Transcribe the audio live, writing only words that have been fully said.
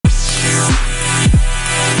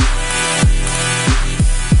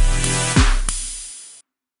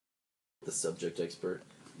subject expert.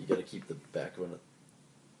 You gotta keep the background.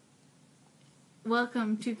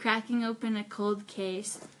 Welcome to Cracking Open a Cold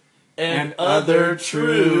Case. And other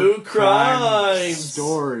true crime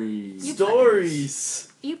stories.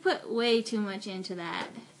 You put way too much into that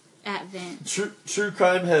at Vince. True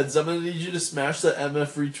crime heads, I'm gonna need you to smash the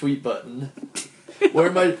MF retweet button. Where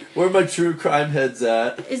are my true crime heads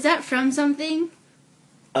at? Is that from something?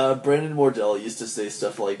 Brandon Wardell used to say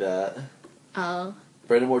stuff like that. Oh.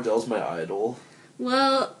 Brandon Wardell's my idol.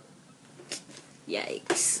 Well,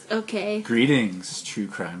 yikes. Okay. Greetings, true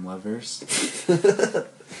crime lovers.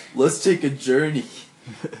 Let's take a journey.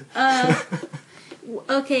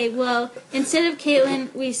 Okay, well, instead of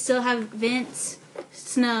Caitlin, we still have Vince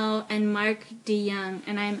Snow and Mark DeYoung,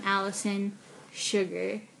 and I'm Allison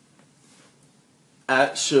Sugar.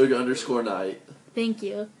 At Shug_Knight. Thank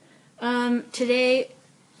you. Today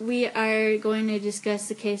we are going to discuss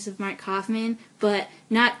the case of Mark Hoffman, but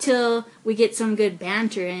not till we get some good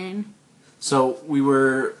banter in. So we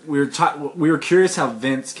were curious how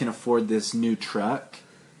Vince can afford this new truck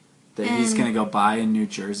that he's going to go buy in New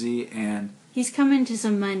Jersey, and he's come into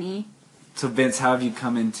some money. So Vince, how have you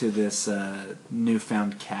come into this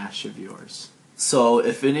newfound cash of yours? So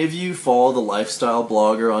if any of you follow the lifestyle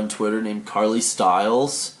blogger on Twitter named Carly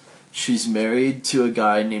Stiles, she's married to a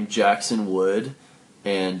guy named Jackson Wood,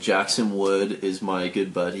 and Jackson Wood is my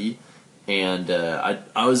good buddy, and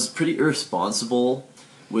I was pretty irresponsible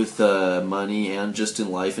with money and just in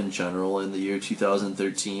life in general in the year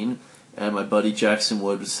 2013, and my buddy Jackson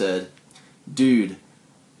Wood said, dude,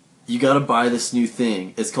 you gotta buy this new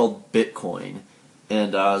thing, it's called Bitcoin,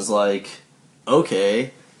 and I was like,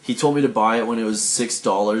 okay. He told me to buy it when it was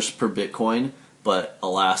 $6 per Bitcoin, but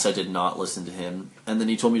alas, I did not listen to him. And then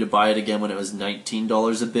he told me to buy it again when it was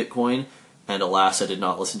 $19 a Bitcoin, and alas, I did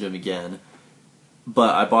not listen to him again.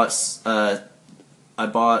 But I bought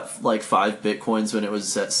like 5 Bitcoins when it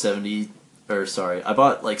was at I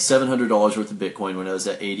bought like $700 worth of Bitcoin when it was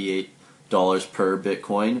at $88 per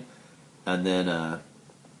Bitcoin, and then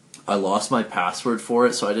I lost my password for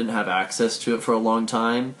it, so I didn't have access to it for a long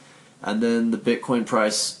time. And then the Bitcoin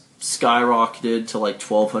price skyrocketed to like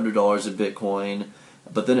 $1,200 a Bitcoin,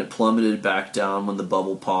 but then it plummeted back down when the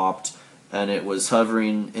bubble popped, and it was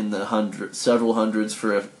hovering in the several hundreds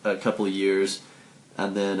for a couple of years.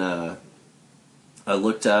 And then I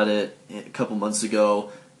looked at it a couple months ago,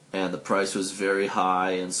 and the price was very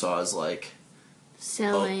high, and so I was like,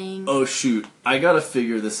 selling. Oh shoot, I gotta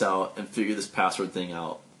figure this out and figure this password thing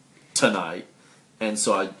out tonight. And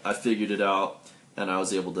so I figured it out. And I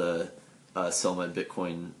was able to sell my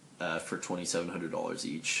Bitcoin for $2,700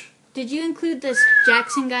 each. Did you include this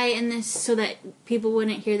Jackson guy in this so that people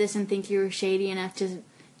wouldn't hear this and think you were shady enough to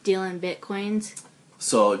deal in Bitcoins?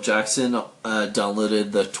 So Jackson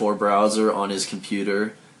downloaded the Tor browser on his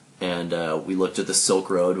computer, and we looked at the Silk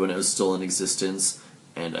Road when it was still in existence,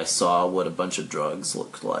 and I saw what a bunch of drugs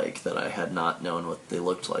looked like that I had not known what they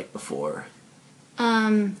looked like before.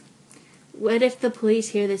 What if the police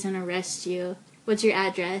hear this and arrest you? What's your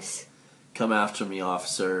address? Come after me,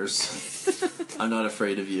 officers. I'm not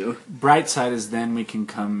afraid of you. Bright side is then we can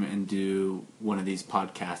come and do one of these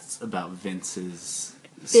podcasts about Vince's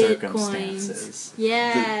circumstances.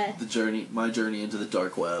 Yeah. My journey into the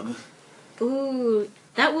dark web. Ooh,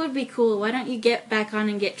 that would be cool. Why don't you get back on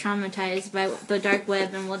and get traumatized by the dark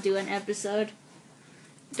web and we'll do an episode?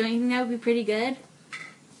 Don't you think that would be pretty good?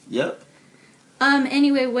 Yep.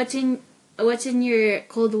 Anyway, what's in your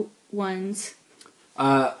cold ones?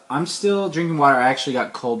 I'm still drinking water. I actually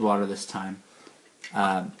got cold water this time.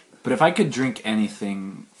 But if I could drink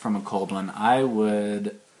anything from a cold one, I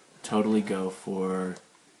would totally go for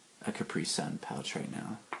a Capri Sun pouch right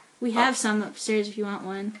now. We have some upstairs if you want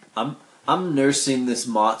one. I'm nursing this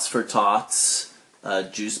Mott's for Tots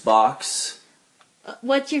juice box.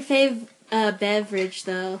 What's your fave beverage,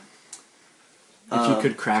 though? If you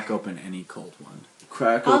could crack open any cold one.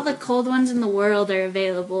 All the cold ones in the world are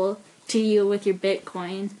available to you with your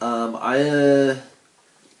Bitcoin.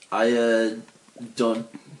 I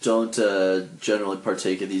don't generally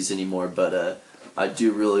partake of these anymore, but I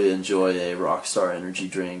do really enjoy a Rockstar energy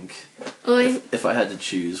drink. If I had to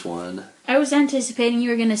choose one. I was anticipating you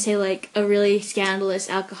were gonna say like a really scandalous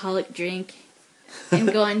alcoholic drink,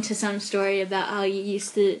 and go into some story about how you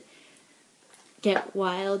used to get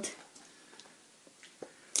wild.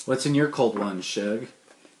 What's in your cold one, Shug?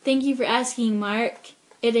 Thank you for asking, Mark.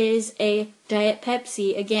 It is a Diet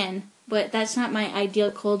Pepsi again, but that's not my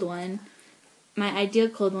ideal cold one. My ideal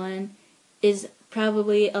cold one is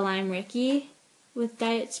probably a Lime Ricky with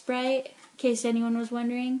Diet Sprite, in case anyone was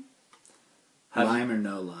wondering. Lime or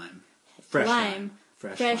no lime? Fresh lime.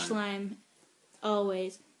 Fresh lime.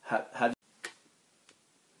 Always. Have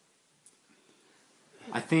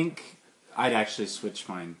I think I'd actually switch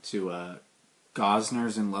mine to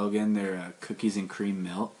Gosner's in Logan. They're cookies and cream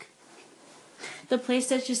milk. The place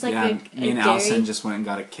that's just like yeah, a me and dairy. Allison just went and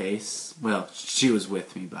got a case. Well, she was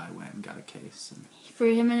with me, but I went and got a case. For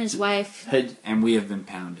him and his wife. Hey, And we have been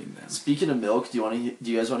pounding them. speaking of milk, do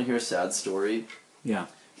you guys want to hear a sad story? Yeah.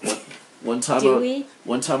 One time, Do we?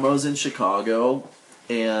 One time I was in Chicago,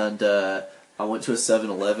 and I went to a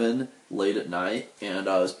 7-Eleven late at night, and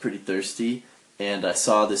I was pretty thirsty, and I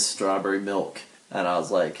saw this strawberry milk, and I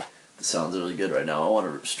was like, "This sounds really good right now. I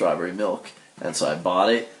want a strawberry milk." And so I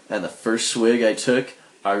bought it, and the first swig I took,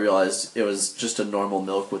 I realized it was just a normal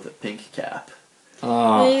milk with a pink cap.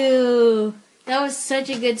 Oh, Ew. That was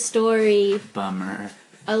such a good story. bummer.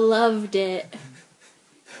 I loved it.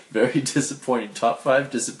 Very disappointing. Top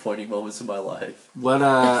 5 disappointing moments of my life.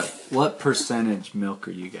 What percentage milk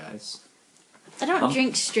are you guys? I don't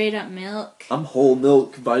drink straight up milk. I'm whole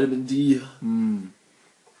milk, vitamin D.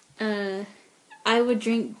 I would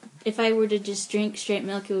drink, if I were to just drink straight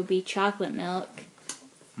milk, it would be chocolate milk.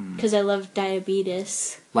 Because I love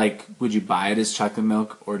diabetes. Like, would you buy it as chocolate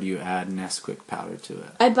milk, or do you add Nesquik powder to it?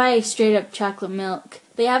 I buy straight up chocolate milk.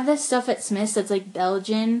 They have this stuff at Smith's that's like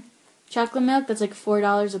Belgian chocolate milk that's like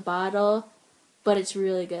 $4 a bottle, but it's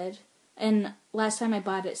really good. And last time I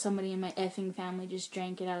bought it, somebody in my effing family just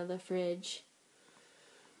drank it out of the fridge.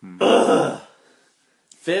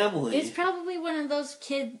 Family. It's probably one of those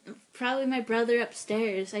kids, probably my brother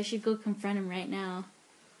upstairs. I should go confront him right now.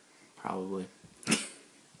 Probably.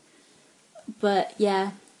 But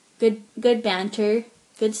yeah, good banter,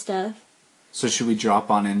 good stuff. So should we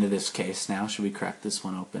drop on into this case now? Should we crack this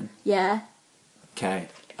one open? Yeah. Okay.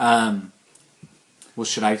 Well,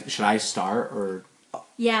 should I start or?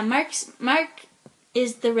 Yeah, Mark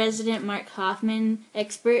is the resident Mark Hoffman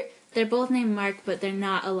expert. They're both named Mark, but they're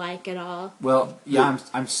not alike at all. Well, yeah,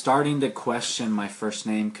 I'm starting to question my first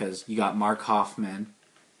name because you got Mark Hoffman,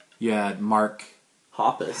 you had Mark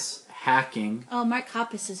Hoppus. Hacking. Oh, Mark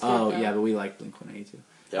Hoppus is good. Oh though. yeah, but we like Blink-182.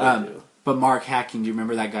 Yeah, we do. But Mark Hacking, do you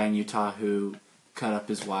remember that guy in Utah who cut up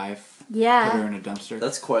his wife, put her Yeah. in a dumpster?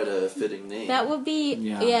 That's quite a fitting name. That would be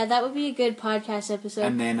that would be a good podcast episode.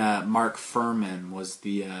 And then Mark Furman was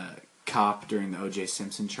the cop during the O.J.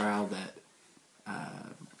 Simpson trial that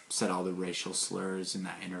said all the racial slurs in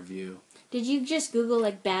that interview. Did you just Google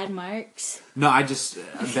like bad marks? No, I've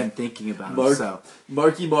been thinking about Mark- it. So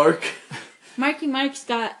Marky Mark. Marky Mark's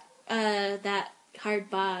got that hard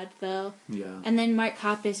bod though. yeah, And then Mark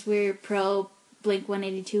Hoppus, we're pro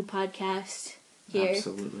Blink-182 podcast here.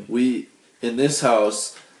 absolutely. We, in this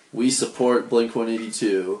house, we support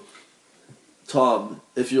Blink-182. Tom,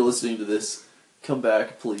 if you're listening to this, come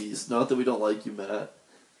back, please. Not that we don't like you, Matt.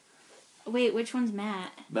 Wait, which one's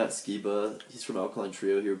Matt? Matt Skiba, he's from Alkaline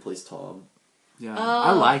Trio. He replaced Tom. Yeah, Oh,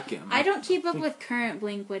 I like him. I don't keep up with current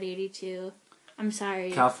Blink-182. I'm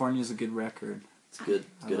sorry. California's a good record. It's a good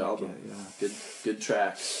I good like album. it, yeah. Good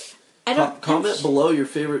tracks. I don't Comment below your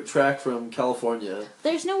favorite track from California.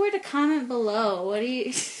 There's nowhere to comment below. What do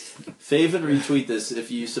you? Fave and retweet this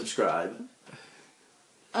if you subscribe.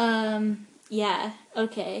 Yeah.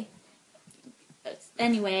 Okay.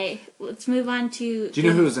 Anyway, let's move on to. Do you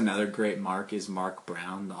know who's another great Mark is Mark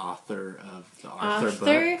Brown, the author of the Arthur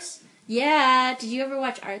books? Yeah. Did you ever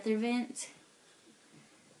watch Arthur Vince?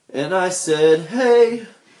 And I said, hey,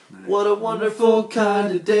 what a wonderful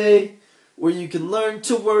kind of day where you can learn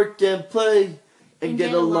to work and play and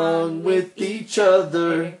get along with each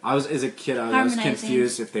other. As a kid, I was Harmonizing.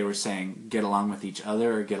 confused if they were saying get along with each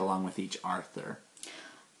other or get along with each Arthur.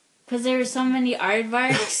 Because there were so many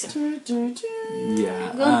aardvarks.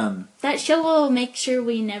 Yeah. Well, that show will make sure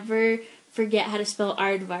we never forget how to spell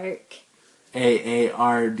aardvark.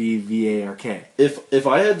 Aardvark. If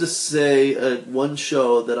I had to say one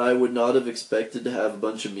show that I would not have expected to have a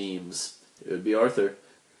bunch of memes, it would be Arthur.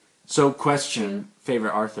 So, question: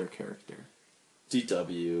 favorite Arthur character?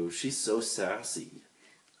 DW, she's so sassy.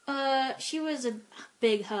 She was a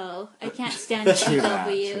big hoe. I can't stand True that.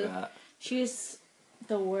 DW. True that. She was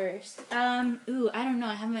the worst. I don't know.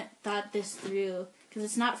 I haven't thought this through because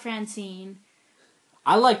it's not Francine.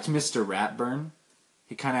 I liked Mr. Ratburn.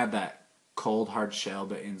 He kind of had that cold, hard shell,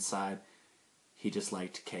 but inside, he just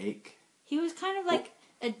liked cake. He was kind of like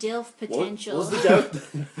a DILF potential. What was the guy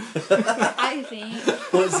with I think.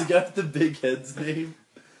 what was the guy with the big head's name?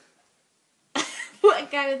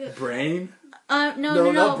 What guy with the... Brain?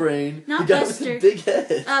 No. Not Brain. Not the guy Buster. with the big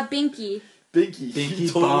head. Binky. Binky. Binky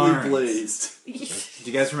totally Barnes. blazed.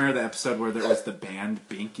 Do you guys remember the episode where there was the band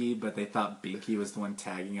Binky, but they thought Binky was the one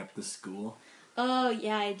tagging up the school? Oh,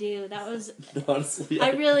 yeah, I do. That was... Honestly,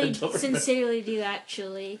 I really don't remember. sincerely do,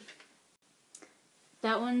 actually.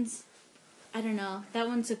 That one's... I don't know. That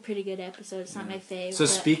one's a pretty good episode. It's not my fave. So but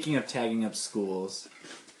speaking of tagging up schools,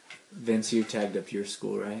 Vince, you tagged up your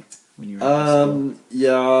school, right? When you were in high school?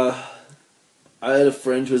 Yeah. I had a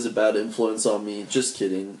friend who was a bad influence on me. Just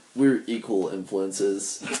kidding. We're equal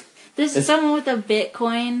influences. this is someone with a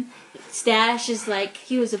Bitcoin stash is like,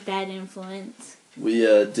 he was a bad influence. We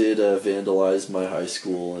did vandalize my high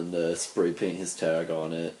school and spray paint his tag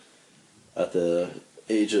on it at the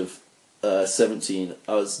age of 17.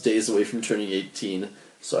 I was days away from turning 18,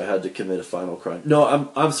 so I had to commit a final crime. No,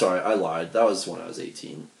 I'm sorry. I lied. That was when I was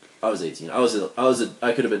 18. I was 18.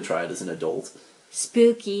 I could have been tried as an adult.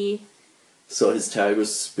 Spooky. So his tag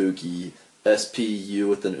was Spooky, SPU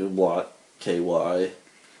with an umlaut, KY.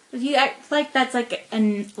 You act like that's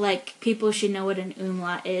like people should know what an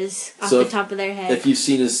umlaut is off So the top of their head. If you've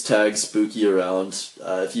seen his tag Spooky around,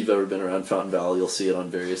 if you've ever been around Fountain Valley, you'll see it on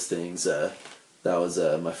various things. That was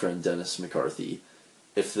my friend Dennis McCarthy.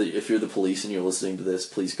 If you're the police and you're listening to this,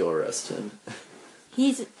 please go arrest him.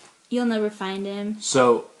 You'll never find him.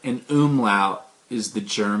 So an umlaut is the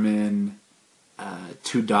German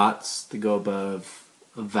two dots that go above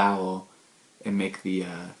a vowel and make the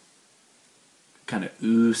kind of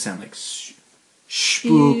ooh sound like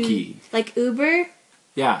spooky. Like Uber?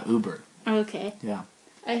 Yeah, Uber. Okay. Yeah.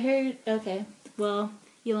 I heard, okay. Well,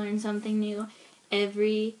 you learn something new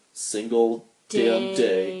every Single damn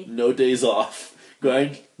day. No days off.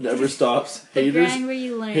 Grind never stops. the Haters grind where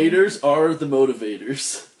you learn. haters are the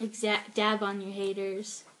motivators. Dab on your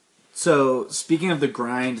haters. So, speaking of the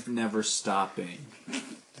grind never stopping,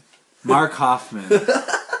 Mark Hoffman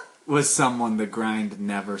was someone the grind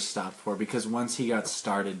never stopped for, because once he got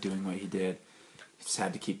started doing what he did, he just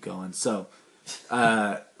had to keep going. So,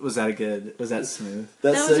 was that smooth?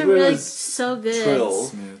 That was segue really was so good. trill.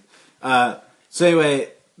 Smooth. So anyway,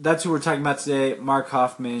 that's who we're talking about today, Mark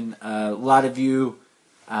Hoffman. A lot of you...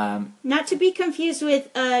 Not to be confused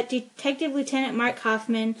with Detective Lieutenant Mark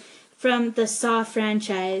Hoffman from the Saw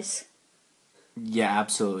franchise. Yeah,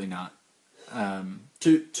 absolutely not.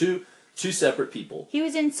 Two separate people. He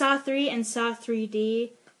was in Saw 3 and Saw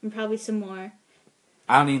 3D, and probably some more.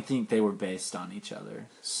 I don't even think they were based on each other.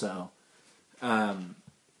 So,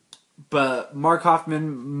 but Mark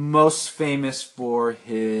Hoffman, most famous for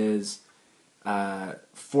his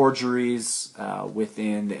forgeries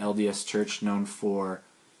within the LDS Church, known for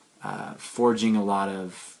forging a lot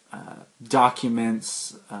of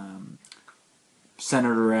documents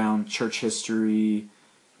centered around church history,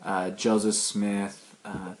 Joseph Smith,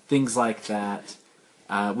 things like that.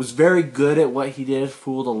 Was very good at what he did,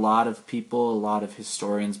 fooled a lot of people, a lot of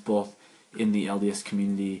historians, both in the LDS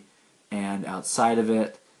community and outside of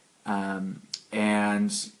it.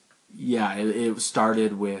 And yeah, it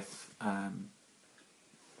started with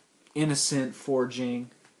innocent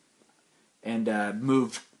forging and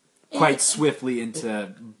moved quite swiftly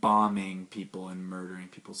into bombing people and murdering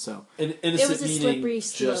people. So Innocent was a slippery meaning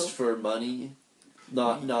slope. just for money,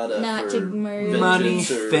 not Not for to murder. money,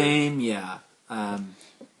 vengeance or- fame, yeah.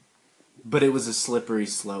 But it was a slippery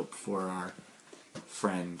slope for our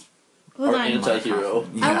friend. Hold Our on. anti-hero.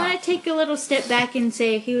 Yeah. I want to take a little step back and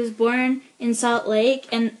say he was born in Salt Lake,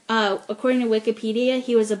 and according to Wikipedia,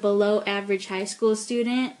 he was a below-average high school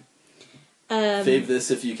student. Fave this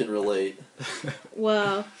if you can relate.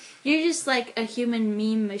 Well, you're just like a human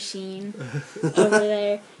meme machine over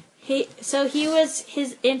there.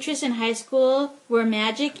 His interests in high school were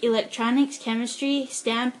magic, electronics, chemistry,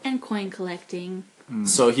 stamp, and coin collecting.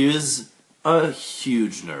 So he was a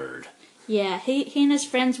huge nerd. Yeah, he and his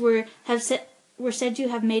friends were said to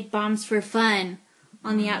have made bombs for fun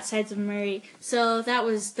on the outsides of Murray. So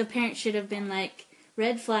the parents should have been like,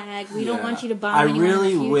 red flag, we don't want you to bomb I anyone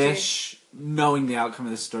really in the future. wish, knowing the outcome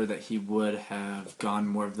of this story, that he would have gone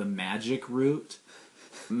more of the magic route.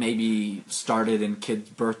 Maybe started in kids'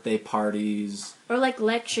 birthday parties. Or like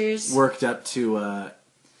lectures. Worked up to,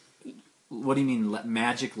 what do you mean,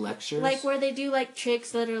 magic lectures? Like where they do like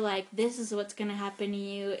tricks that are like, this is what's gonna happen to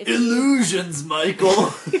you if Illusions,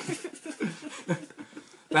 Michael!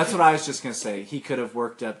 That's what I was just going to say. He could have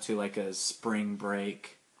worked up to like a spring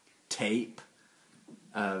break tape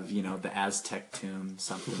of, the Aztec tomb,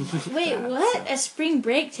 something like Wait, that. what? So. A spring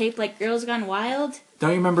break tape like Girls Gone Wild?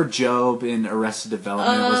 Don't you remember Job in Arrested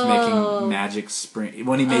Development was making magic spring...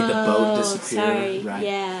 When he made the boat disappear, sorry. right?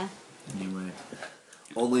 Yeah. Anyway.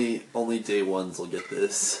 Only day ones will get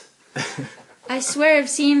this. I swear I've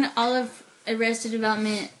seen all of Arrested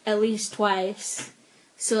Development at least twice.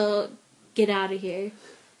 So, get out of here.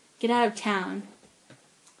 Get out of town.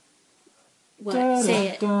 What? Say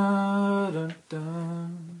it.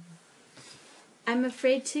 I'm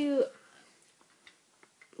afraid to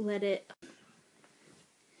let it...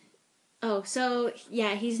 Oh, so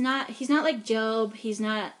yeah, he's not like Job. He's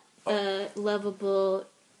not a lovable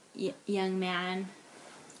young man.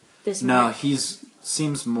 This No, Mark.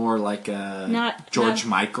 seems more like a George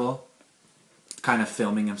Michael, kind of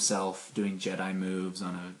filming himself doing Jedi moves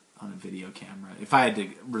on a video camera. If I had to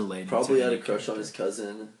relate, Probably to had a any crush on character. his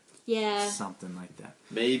cousin. Yeah. Something like that.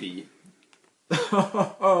 Maybe.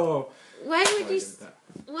 Oh. Why would you?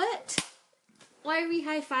 What? Why are we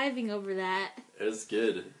high-fiving over that? It was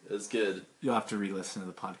good. It was good. You'll have to re-listen to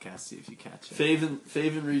the podcast, see if you catch it. Fave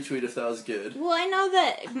and retweet if that was good. Well, I know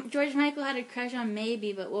that George Michael had a crush on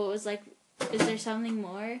maybe, but what was like? Is there something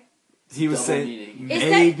more? He was Double saying meaning.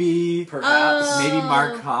 maybe, Perhaps. Oh. maybe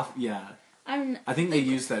Mark Hoff. Yeah, I think they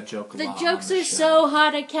used that joke a The lot. jokes on the are show. so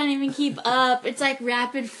hot I can't even keep up. It's like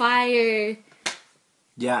rapid fire.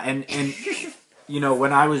 Yeah, and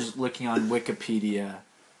when I was looking on Wikipedia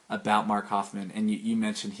about Mark Hoffman, and you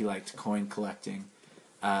mentioned he liked coin collecting,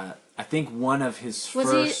 I think one of his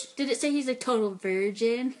first... Did it say he's a total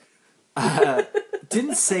virgin?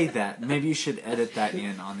 Didn't say that. Maybe you should edit that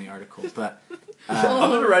in on the article, but... I'm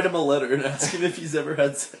going to write him a letter and ask him if he's ever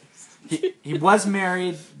had sex. He was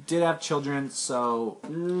married, did have children, so...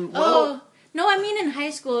 No, I mean in high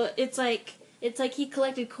school, it's like he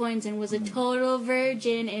collected coins and was a total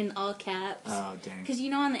virgin in all caps. Oh, dang. Because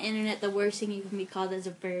on the internet, the worst thing you can be called is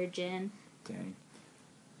a virgin. Dang.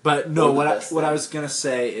 But no, what I was gonna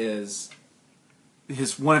say is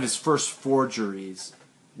one of his first forgeries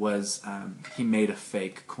was he made a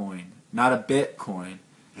fake coin, not a Bitcoin,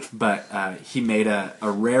 but he made a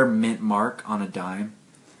rare mint mark on a dime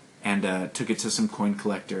and took it to some coin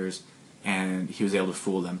collectors, and he was able to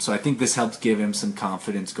fool them. So I think this helped give him some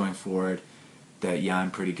confidence going forward that I'm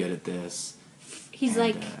pretty good at this. He's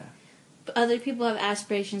like, other people have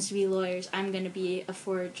aspirations to be lawyers. I'm gonna be a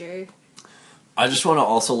forger. I just want to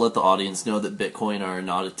also let the audience know that Bitcoin are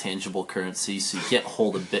not a tangible currency, so you can't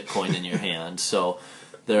hold a Bitcoin in your hand. So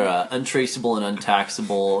they're untraceable and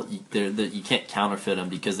untaxable. You can't counterfeit them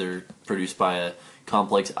because they're produced by a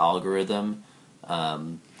complex algorithm.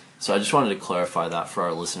 So I just wanted to clarify that for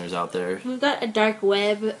our listeners out there. We've got a dark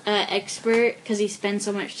web expert because he spends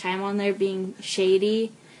so much time on there being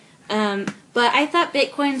shady. But I thought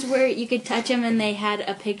Bitcoins were, you could touch them and they had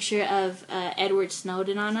a picture of Edward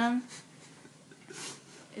Snowden on them.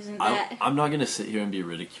 Isn't that... I'm not going to sit here and be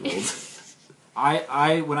ridiculed.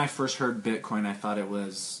 I when I first heard Bitcoin, I thought it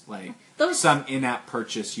was like some in-app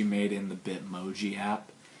purchase you made in the Bitmoji app,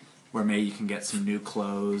 where maybe you can get some new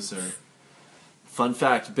clothes or... Fun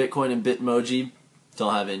fact, Bitcoin and Bitmoji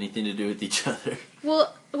don't have anything to do with each other.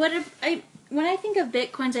 Well, when I think of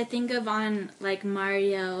Bitcoins, I think of on like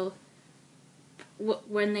Mario,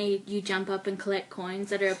 when you jump up and collect coins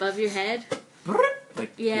that are above your head.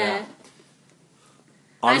 Like, Yeah.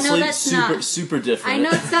 Honestly, I know that's super different. I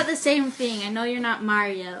know it's not the same thing. I know you're not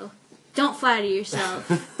Mario. Don't flatter yourself.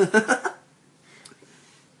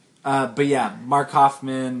 But yeah, Mark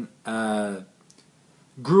Hoffman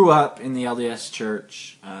grew up in the LDS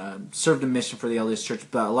Church, served a mission for the LDS Church,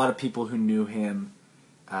 but a lot of people who knew him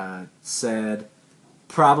said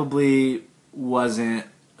probably wasn't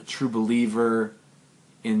a true believer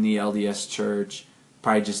in the LDS Church.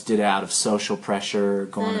 Probably just did it out of social pressure,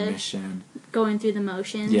 going on a mission. Going through the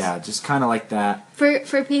motions. Yeah, just kind of like that.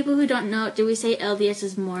 For people who don't know, do we say LDS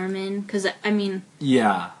is Mormon? Because, I mean...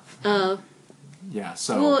 Yeah. Oh. Yeah,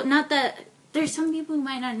 so... Well, not that... There's some people who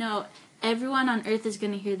might not know. Everyone on Earth is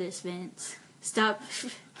going to hear this, Vince. Stop.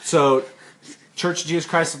 So, Church of Jesus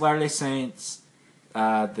Christ of Latter-day Saints,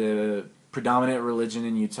 the predominant religion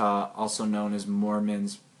in Utah, also known as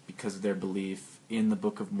Mormons because of their belief in the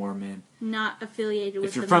Book of Mormon. Not affiliated with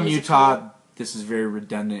If you're the from musical. Utah, this is very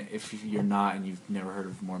redundant. If you're not and you've never heard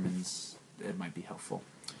of Mormons, it might be helpful.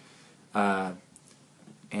 And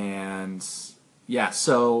yeah,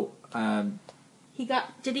 so He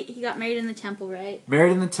got married in the temple, right?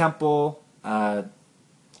 married in the temple,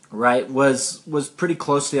 right? Was pretty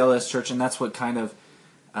close to the LDS Church, and that's what kind of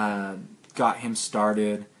got him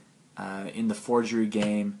started in the forgery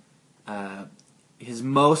game. His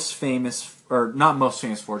most famous, or not most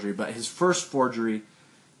famous forgery, but his first forgery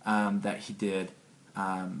that he did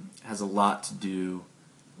has a lot to do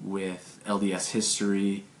with LDS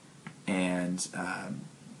history, and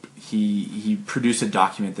he produced a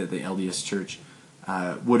document that the LDS Church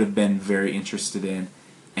would have been very interested in,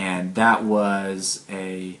 and that was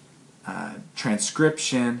a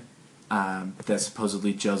transcription that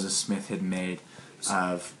supposedly Joseph Smith had made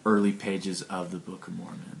of early pages of the Book of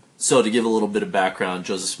Mormon. So to give a little bit of background,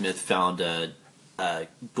 Joseph Smith found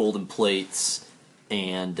golden plates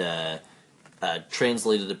and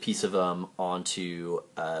translated a piece of them onto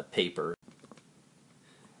paper.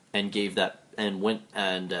 and gave that and went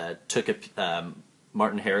and took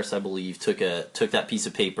Martin Harris, I believe, took that piece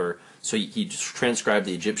of paper. So he just transcribed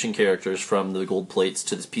the Egyptian characters from the gold plates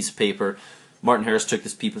to this piece of paper. Martin Harris took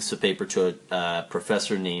this piece of paper to a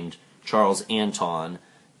professor named Charles Anton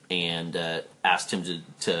and asked him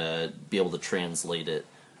to be able to translate it.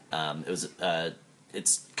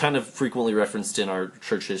 It's kind of frequently referenced in our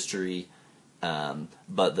church history,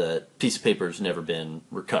 but the piece of paper has never been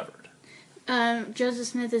recovered. Joseph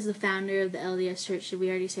Smith is the founder of the LDS Church. Did we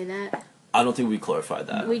already say that? I don't think we clarified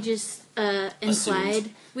that. We just implied.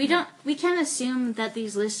 Assumed. We can't assume that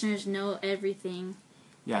these listeners know everything.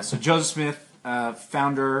 Yeah, so Joseph Smith,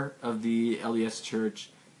 founder of the LDS Church,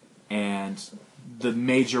 and the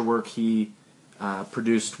major work he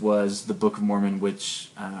produced was the Book of Mormon, which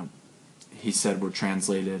he said were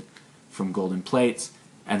translated from golden plates.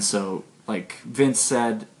 And so, like Vince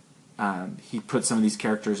said, he put some of these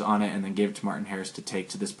characters on it and then gave it to Martin Harris to take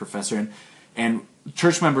to this professor. And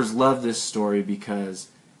church members love this story because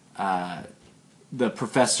the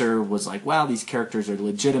professor was like, wow, these characters are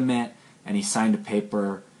legitimate, and he signed a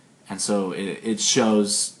paper, and so it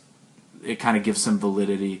shows, it kind of gives some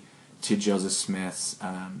validity to Joseph Smith's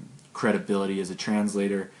credibility as a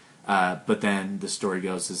translator. But then the story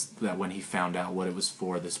goes is that when he found out what it was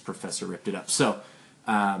for, this professor ripped it up. So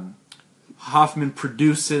Hoffman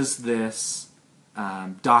produces this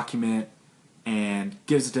document and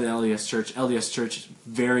gives it to the LDS Church. LDS Church is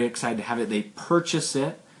very excited to have it. They purchase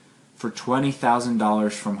it for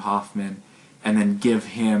 $20,000 from Hoffman and then give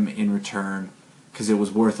him in return, because it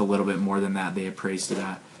was worth a little bit more than that, they appraised it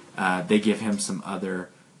at, they give him some other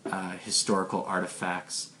historical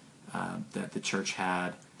artifacts that the church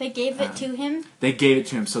had. They gave it to him? They gave it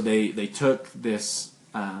to him. So they took this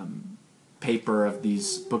paper of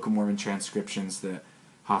these Book of Mormon transcriptions that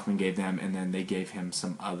Hoffman gave them, and then they gave him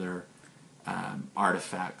some other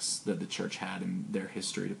artifacts that the church had in their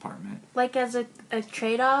history department. Like as a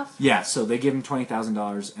trade-off? Yeah, so they give him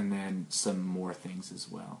 $20,000 and then some more things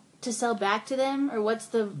as well. To sell back to them? Or what's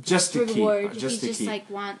the just to reward? Keep, just he to just keep. like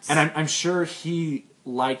wants... And I'm sure he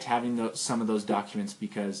liked having some of those documents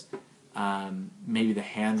because maybe the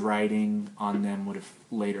handwriting on them would have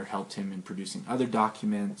later helped him in producing other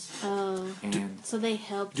documents. Oh. And so they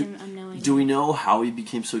helped him unknowingly. Do we know how he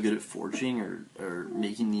became so good at forging or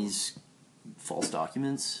making these false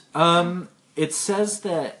documents? It says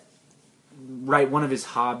that, right, one of his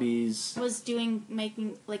hobbies was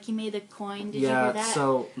making, like he made a coin. Did yeah, you hear that?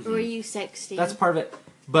 So or were you sexting? That's part of it.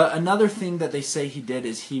 But another thing that they say he did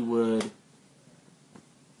is he would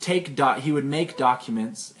make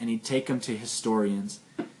documents and he'd take them to historians,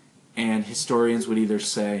 and historians would either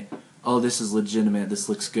say, oh, this is legitimate, this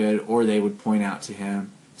looks good, or they would point out to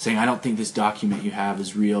him saying, I don't think this document you have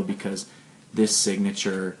is real because this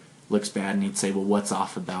signature looks bad, and he'd say, well, what's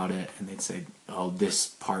off about it? And they'd say, oh, this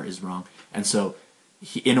part is wrong. And so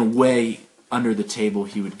in a way, under the table,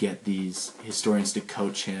 he would get these historians to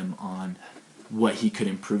coach him on what he could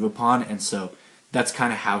improve upon, and so that's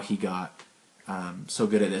kind of how he got so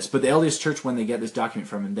good at this. But the LDS Church, when they get this document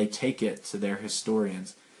from him, they take it to their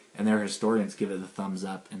historians, and their historians give it the thumbs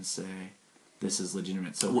up and say, this is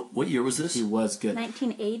legitimate. So what year was this? He was good.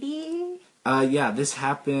 1980? Yeah, this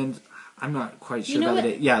happened, I'm not quite sure You know about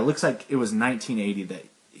what- it. Yeah, it looks like it was 1980 that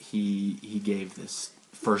he gave this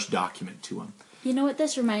first document to him. You know what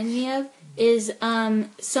this reminds me of? Is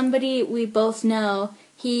somebody we both know,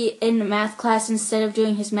 he, in math class, instead of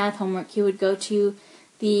doing his math homework, he would go to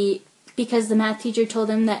because the math teacher told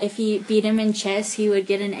him that if he beat him in chess, he would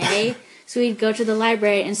get an A. So he'd go to the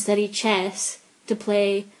library and study chess to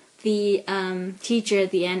play the teacher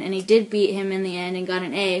at the end, and he did beat him in the end and got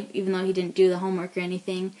an A, even though he didn't do the homework or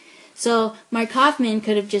anything. So Mark Hoffman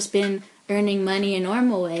could have just been earning money a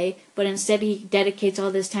normal way, but instead he dedicates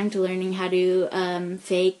all this time to learning how to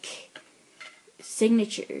fake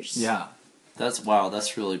signatures. Yeah.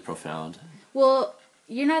 That's really profound. Well,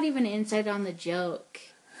 you're not even inside on the joke.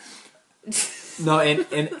 No,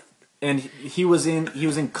 and he was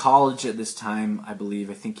in college at this time, I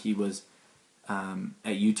believe. I think he was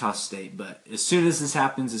at Utah State. But as soon as this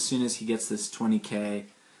happens, as soon as he gets this $20K,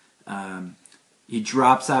 he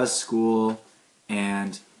drops out of school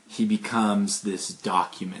and he becomes this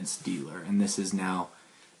documents dealer, and this is now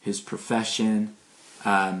his profession.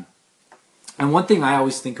 And one thing I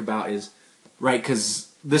always think about is, right,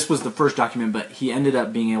 because this was the first document, but he ended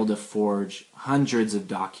up being able to forge hundreds of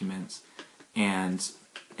documents and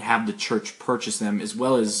have the church purchase them, as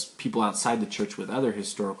well as people outside the church with other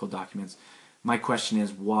historical documents. My question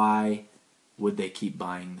is, why would they keep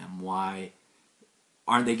buying them? Why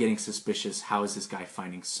aren't they getting suspicious? How is this guy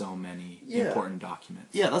finding so many important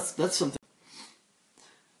documents? Yeah, that's something.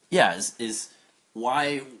 yeah, is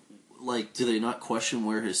why, like, do they not question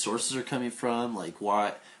where his sources are coming from? Like,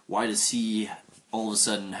 why does he all of a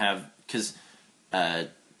sudden have, because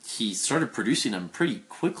he started producing them pretty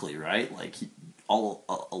quickly, right? Like, a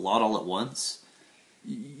lot all at once.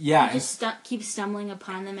 Yeah, You just keep stumbling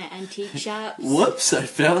upon them at antique shops. Whoops! I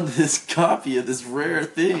found this copy of this rare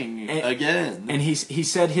thing again. and he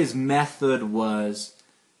said his method was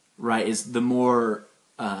right. Is the more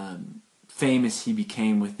famous he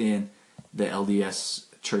became within the LDS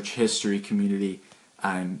church history community,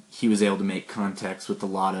 he was able to make contacts with a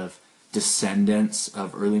lot of descendants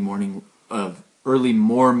of early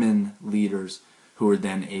Mormon leaders who were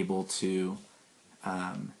then able to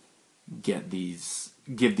give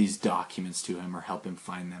these documents to him or help him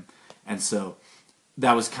find them. And so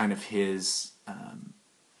that was kind of his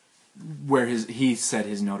where he said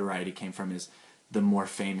his notoriety came from. Is the more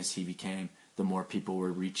famous he became, the more people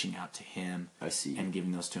were reaching out to him. I see. And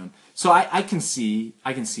giving those to him. So I can see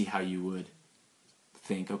how you would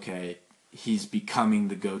think, okay, he's becoming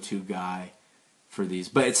the go-to guy for these.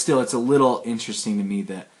 But it's a little interesting to me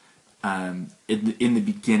that in the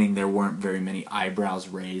beginning there weren't very many eyebrows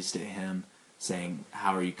raised at him saying,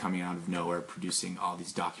 how are you coming out of nowhere producing all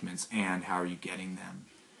these documents, and how are you getting them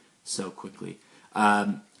so quickly?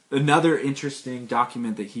 Another interesting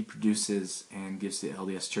document that he produces and gives to the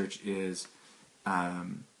LDS Church is a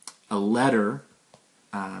letter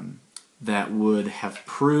that would have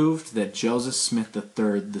proved that Joseph Smith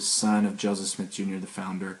III, the son of Joseph Smith Jr., the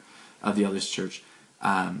founder of the LDS Church,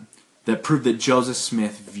 that proved that Joseph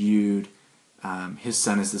Smith viewed his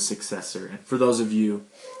son as the successor. And for those of you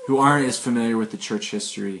who aren't as familiar with the church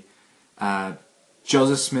history,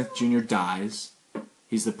 Joseph Smith Jr. dies.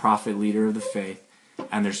 He's the prophet leader of the faith,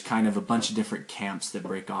 and there's kind of a bunch of different camps that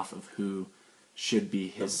break off of who should be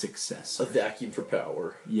his successor. A vacuum for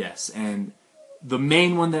power. Yes, and the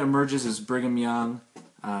main one that emerges is Brigham Young,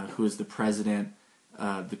 who is the president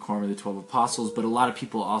of the Quorum of the 12 Apostles, but a lot of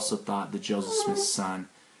people also thought that Joseph Smith's son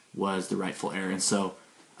was the rightful heir. And so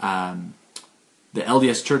the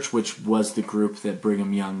LDS Church, which was the group that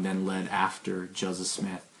Brigham Young then led after Joseph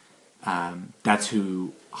Smith, that's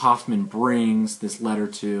who Hoffman brings this letter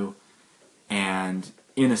to, and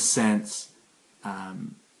in a sense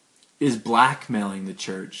is blackmailing the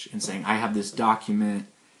church and saying, I have this document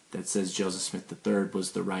that says Joseph Smith III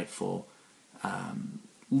was the rightful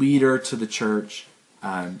leader to the church.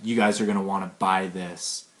 You guys are going to want to buy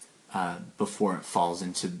this before it falls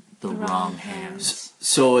into the wrong hands.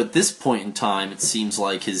 So at this point in time, it seems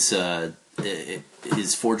like his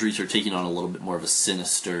forgeries are taking on a little bit more of a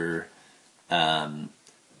sinister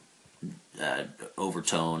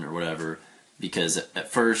overtone or whatever, because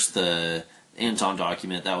at first the Anton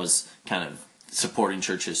document, that was kind of supporting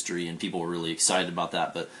church history and people were really excited about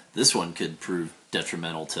that, but this one could prove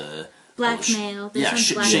detrimental to blackmail.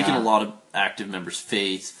 Shaking a lot of active members'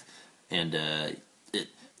 faith, and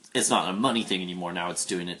it's not a money thing anymore. Now it's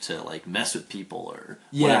doing it to like mess with people or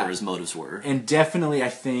whatever his motives were. And definitely, I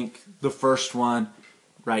think the first one,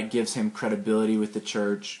 right, gives him credibility with the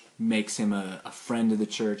church, makes him a friend of the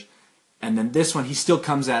church, and then this one, he still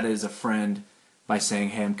comes at it as a friend by saying,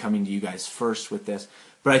 "Hey, I'm coming to you guys first with this."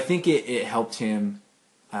 But I think it helped him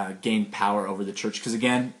gain power over the church, because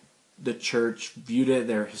again, the church viewed it.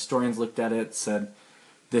 Their historians looked at it, said,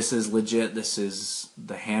 "This is legit. This is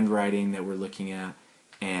the handwriting that we're looking at."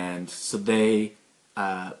 And so they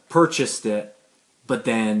purchased it, but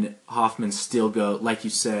then Hoffman still like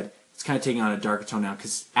you said, it's kind of taking on a darker tone now,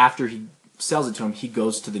 because after he sells it to him, he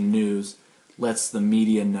goes to the news, lets the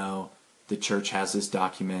media know the church has this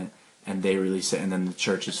document, and they release it, and then the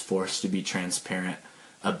church is forced to be transparent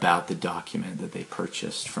about the document that they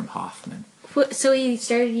purchased from Hoffman. So he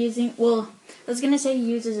started using, I was going to say he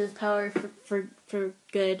uses his power for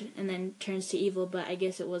good and then turns to evil, but I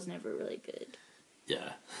guess it was never really good.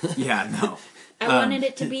 Yeah. Yeah, no. I wanted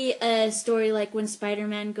it to be a story like when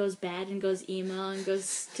Spider-Man goes bad and goes emo and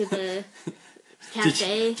goes to the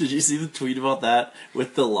cafe. Did you see the tweet about that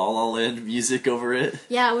with the La La Land music over it?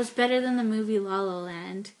 Yeah, it was better than the movie La La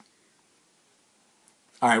Land.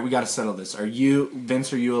 All right, we got to settle this.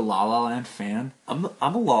 Vince? Are you a La La Land fan? I'm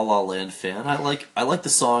a La La Land fan. I like the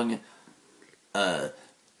song.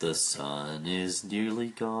 The sun is nearly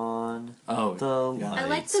gone. Oh, the yeah. lights I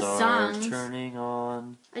like the are songs. turning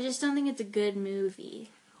on. I just don't think it's a good movie.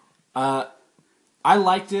 I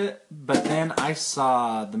liked it, but then I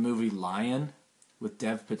saw the movie Lion with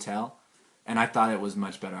Dev Patel, and I thought it was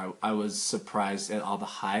much better. I was surprised at all the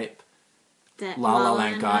hype That La La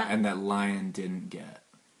Land got and that Lion didn't get.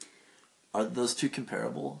 Are those two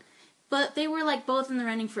comparable? But they were like both in the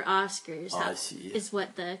running for Oscars. Oh, I see. Is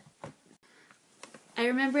what I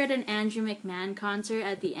remember at an Andrew McMahon concert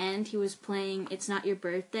at the end, he was playing It's Not Your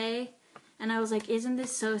Birthday. And I was like, isn't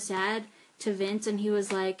this so sad to Vince? And he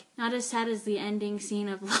was like, not as sad as the ending scene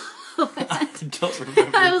of La La I Land. don't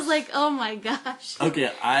remember. I was like, oh my gosh.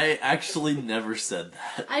 Okay, I actually never said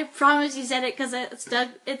that. I promise you said it because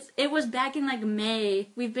it was back in like May.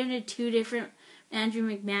 We've been to 2 different Andrew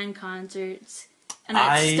McMahon concerts. And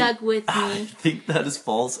it stuck with me. I think that is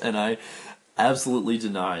false, and I absolutely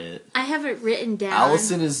deny it. I have it written down.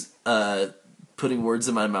 Allison is putting words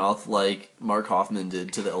in my mouth like Mark Hoffman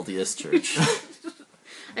did to the LDS Church.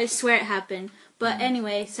 I swear it happened. But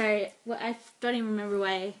anyway, sorry. I don't even remember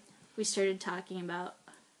why we started talking about.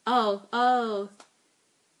 Oh.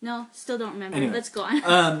 No, still don't remember. Anyway, Let's go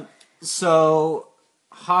on. So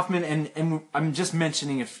Hoffman, and I'm just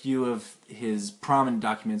mentioning a few of his prominent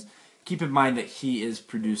documents. Keep in mind that he is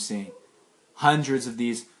producing hundreds of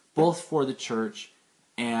these, both for the church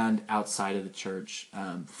and outside of the church,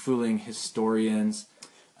 fooling historians.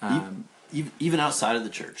 Even outside of the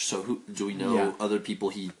church. So who do we know? Other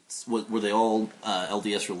people were they all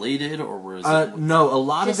LDS related, or was it? No, a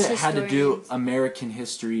lot Just of it had to do historians. American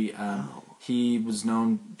history. He was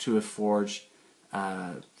known to have forged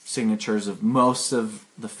signatures of most of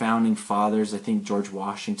the founding fathers. I think George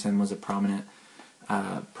Washington was a prominent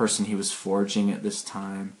person he was forging at this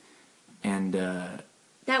time, and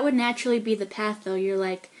That would naturally be the path, though. You're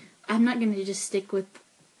like, I'm not going to just stick with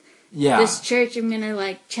yeah, this church. I'm going to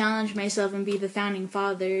like challenge myself and be the founding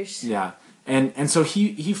fathers. yeah, and so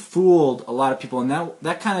he fooled a lot of people, and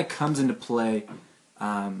that kind of comes into play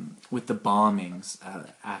with the bombings,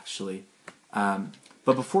 actually.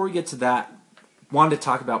 But before we get to that, wanted to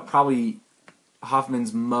talk about probably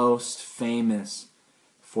Hoffman's most famous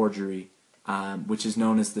forgery, which is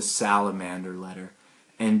known as the Salamander Letter.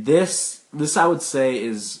 And this I would say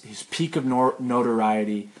is his peak of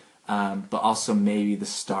notoriety, but also maybe the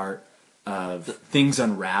start of things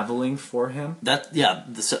unraveling for him.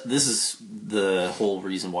 This is the whole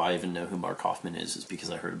reason why I even know who Mark Hoffman is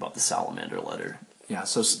because I heard about the Salamander Letter. Yeah,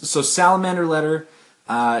 so Salamander Letter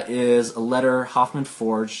is a letter Hoffman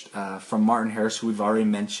forged from Martin Harris, who we've already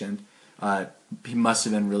mentioned. He must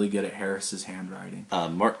have been really good at Harris's handwriting.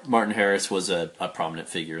 Martin Harris was a prominent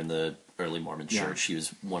figure in the early Mormon Church. He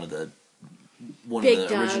was one of the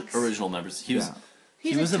original members. He's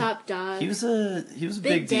a top dog. He was a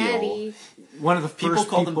big daddy. deal. One of the first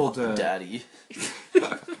Called people him to Daddy.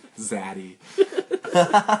 Zaddy.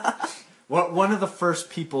 One of the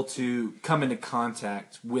first people to come into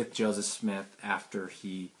contact with Joseph Smith after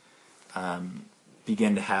he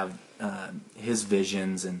began to have his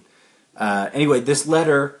visions. And anyway, this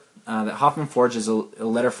letter that Hoffman forged is a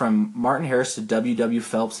letter from Martin Harris to W.W.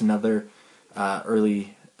 Phelps, another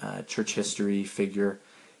early church history figure.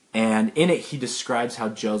 And in it, he describes how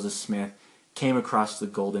Joseph Smith came across the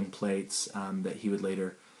golden plates that he would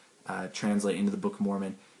later translate into the Book of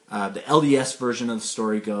Mormon. The LDS version of the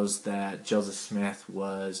story goes that Joseph Smith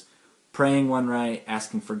was praying one night,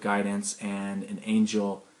 asking for guidance, and an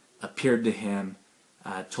angel appeared to him,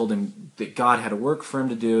 told him that God had a work for him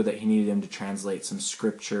to do, that he needed him to translate some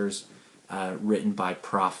scriptures written by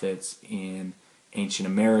prophets in ancient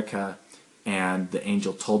America. And the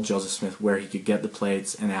angel told Joseph Smith where he could get the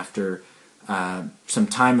plates, and after some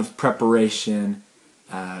time of preparation,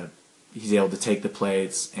 he's able to take the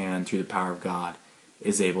plates, and through the power of God,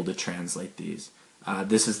 is able to translate these.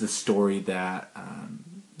 This is the story that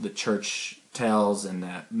the church tells and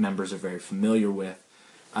that members are very familiar with.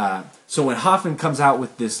 So when Hoffman comes out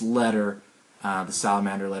with this letter, the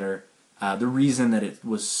Salamander Letter, the reason that it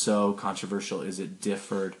was so controversial is it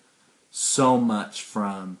differed so much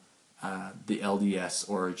from the LDS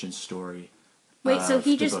origin story. Wait, so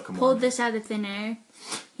he the just Book of pulled Mormon. this out of thin air?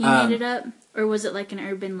 He made it up? Or was it like an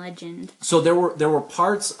urban legend? So there were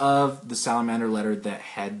parts of the Salamander Letter that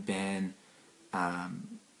had been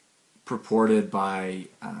purported by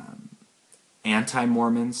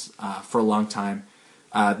anti-Mormons for a long time.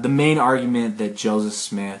 The main argument that Joseph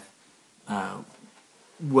Smith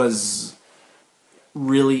was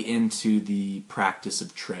really into the practice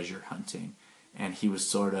of treasure hunting, and he was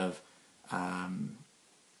sort of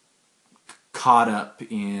caught up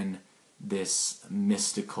in this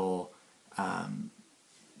mystical,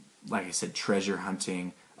 like I said, treasure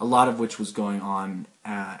hunting, a lot of which was going on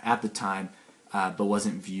at the time, but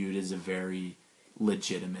wasn't viewed as a very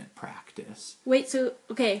legitimate practice. Wait, so,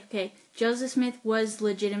 okay. Joseph Smith was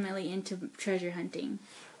legitimately into treasure hunting.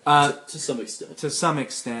 To some extent. To some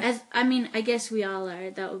extent. I guess we all are.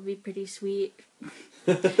 That would be pretty sweet.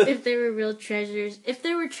 If there were real treasures. If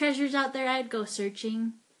there were treasures out there, I'd go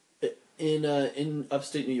searching. In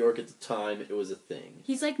upstate New York at the time, it was a thing.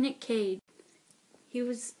 He's like Nick Cage. He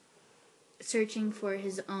was searching for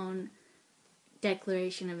his own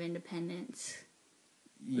Declaration of Independence,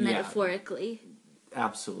 metaphorically.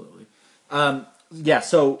 Absolutely.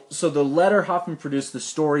 So the letter Hoffman produced, the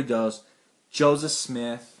story goes, Joseph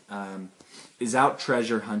Smith is out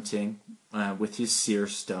treasure hunting with his seer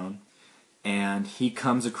stone, and he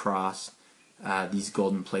comes across these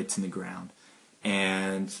golden plates in the ground.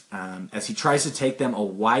 And as he tries to take them, a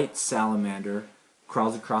white salamander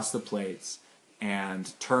crawls across the plates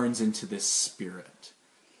and turns into this spirit.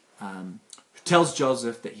 Who tells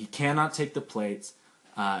Joseph that he cannot take the plates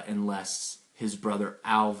unless his brother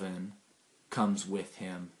Alvin comes with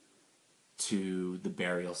him to the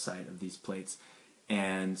burial site of these plates.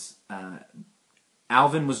 And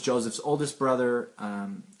Alvin was Joseph's oldest brother,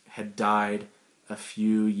 had died a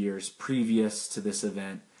few years previous to this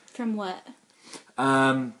event. From what?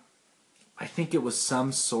 I think it was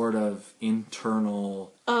some sort of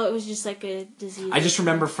internal... Oh, it was just like a disease. I just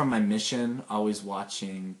remember from my mission always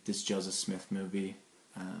watching this Joseph Smith movie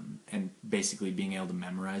and basically being able to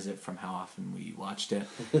memorize it from how often we watched it.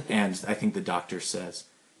 And I think the doctor says,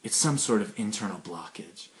 it's some sort of internal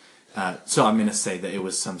blockage. So I'm going to say that it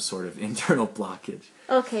was some sort of internal blockage.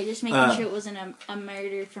 Okay, just making sure it wasn't a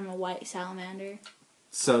murder from a white salamander.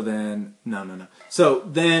 So then, no. So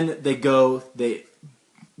then they go,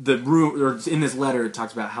 the room, or in this letter it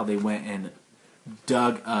talks about how they went and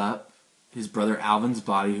dug up his brother Alvin's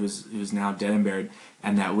body, who's now dead and buried,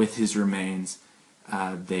 and that with his remains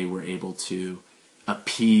they were able to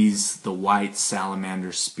appease the white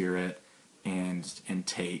salamander spirit and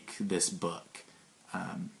take this book,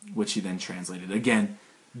 which he then translated. Again,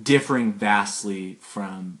 differing vastly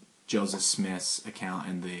from Joseph Smith's account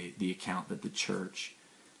and the account that the church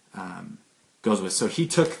goes with. So he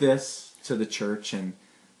took this to the church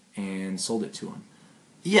and sold it to him.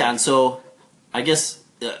 Yeah, and so I guess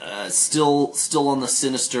still on the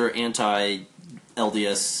sinister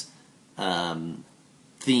anti-LDS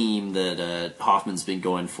theme that Hoffman's been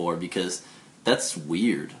going for, because that's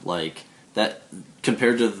weird. Like that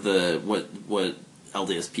compared to what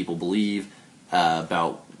LDS people believe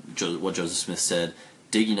about what Joseph Smith said,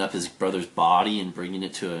 digging up his brother's body and bringing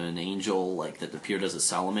it to an angel like that appeared as a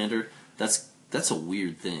salamander. That's a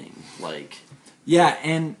weird thing. Like, yeah,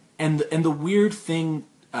 and the weird thing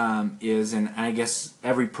is, and I guess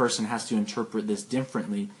every person has to interpret this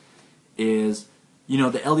differently, is, the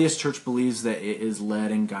LDS Church believes that it is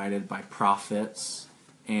led and guided by prophets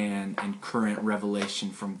and current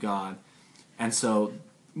revelation from God. And so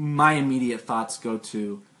my immediate thoughts go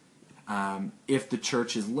to, if the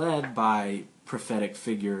church is led by prophetic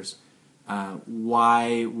figures,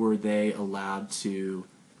 why were they allowed to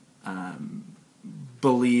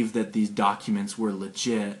believe that these documents were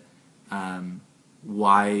legit?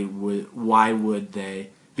 Why would they?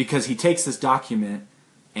 Because he takes this document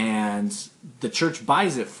and the church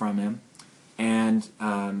buys it from him, and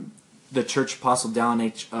the church apostle Dallin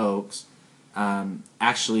H. Oaks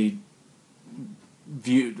actually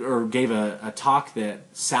viewed or gave a talk that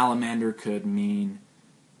salamander could mean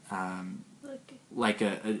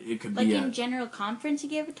it could be in general conference. He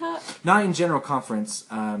gave a talk. Not in general conference,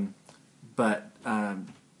 but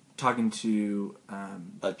talking to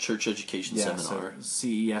a church education seminar. So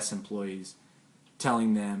CES employees,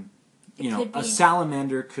 telling them, a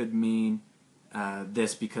salamander could mean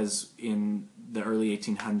this, because in the early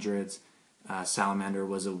 1800s, salamander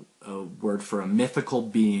was a word for a mythical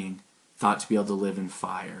being thought to be able to live in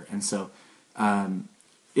fire. And so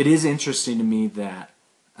it is interesting to me that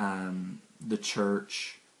the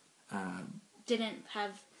church didn't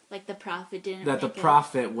have, like, the prophet didn't. That the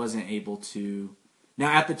prophet wasn't able to.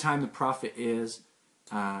 Now, at the time, the prophet is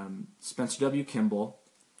Spencer W. Kimball,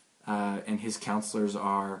 and his counselors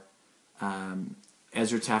are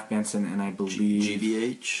Ezra Taft Benson, and I believe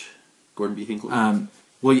GBH, Gordon B. Hinckley.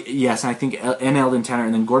 Well, yes, and I think N. Eldon Tanner,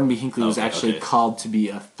 and then Gordon B. Hinckley was actually called to be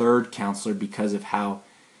a third counselor because of how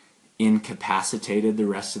incapacitated the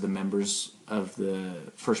rest of the members of the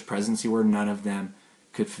First Presidency were. None of them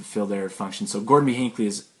could fulfill their function. So Gordon B. Hinckley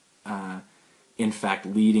is, in fact,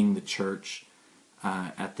 leading the church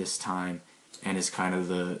at this time, and is kind of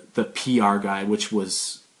the PR guy, which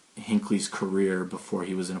was Hinckley's career before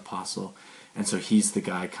he was an apostle. And so he's the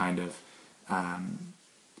guy kind of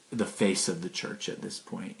the face of the church at this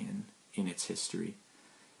point in its history.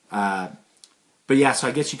 But yeah, so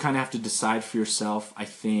I guess you kind of have to decide for yourself. I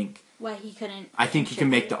think why he couldn't. I think you can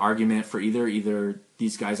make the argument for either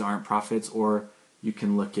these guys aren't prophets, or you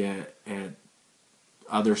can look at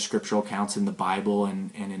other scriptural accounts in the Bible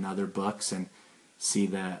and in other books and see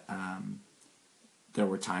that there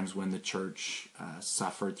were times when the church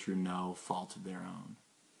suffered through no fault of their own.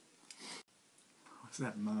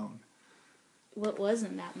 that moan? What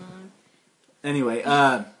wasn't that moan? Anyway,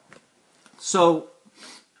 so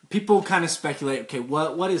people kind of speculate, okay,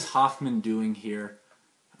 what is Hoffman doing here?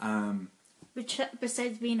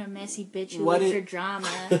 Besides being a messy bitch who What lives it- for drama.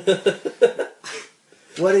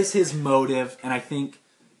 What is his motive? And I think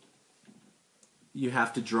you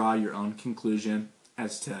have to draw your own conclusion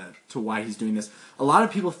as to why he's doing this. A lot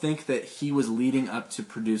of people think that he was leading up to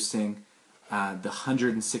producing the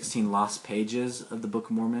 116 lost pages of the Book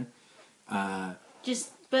of Mormon. He's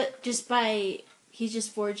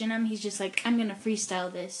just forging them. He's just like, I'm gonna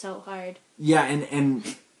freestyle this so hard. Yeah,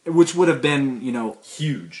 and which would have been,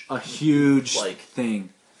 Huge. a huge Like- thing.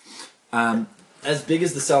 As big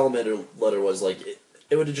as the Salamander letter was, like,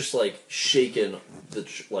 it would have just, like, shaken the,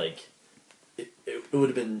 it would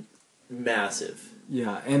have been massive.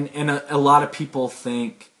 Yeah, and a lot of people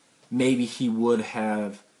think maybe he would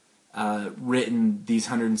have written these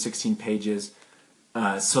 116 pages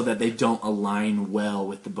so that they don't align well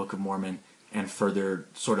with the Book of Mormon and further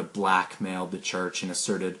sort of blackmailed the church and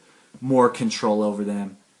asserted more control over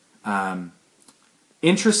them.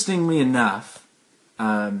 Interestingly enough,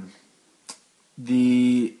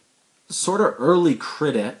 the sort of early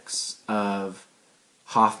critics of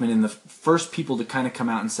Hoffman and the first people to kind of come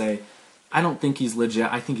out and say, I don't think he's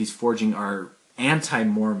legit, I think he's forging, are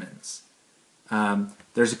anti-Mormons.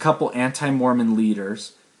 There's a couple anti-Mormon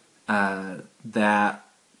leaders that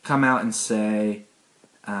come out and say,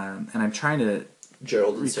 and I'm trying to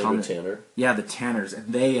Gerald and Sandra Recall- Tanner. yeah, the Tanners,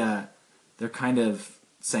 and they're kind of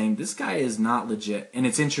saying this guy is not legit. And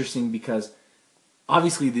it's interesting because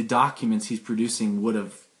obviously the documents he's producing would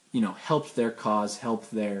have, helped their cause,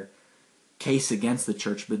 helped their case against the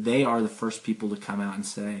church, but they are the first people to come out and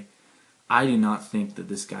say, I do not think that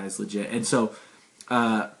this guy is legit. And so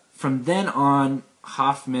from then on,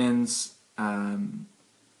 Hoffman's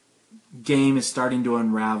game is starting to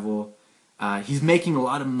unravel. He's making a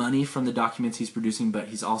lot of money from the documents he's producing, but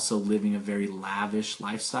he's also living a very lavish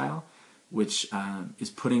lifestyle, which is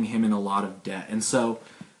putting him in a lot of debt. And so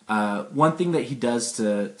one thing that he does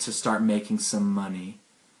to start making some money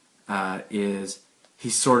is he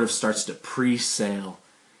sort of starts to pre-sale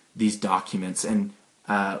these documents. And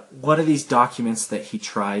one of these documents that he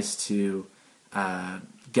tries to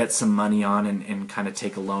get some money on and kind of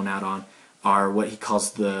take a loan out on are what he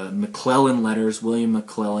calls the McClellan letters. William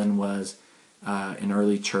McClellan was an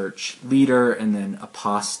early church leader and then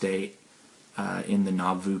apostate in the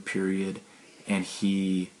Nauvoo period, and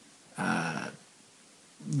he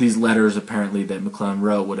these letters apparently that McClellan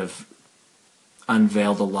wrote would have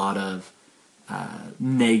unveiled a lot of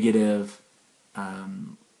negative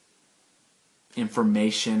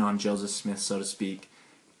information on Joseph Smith, so to speak,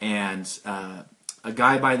 and a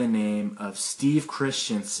guy by the name of Steve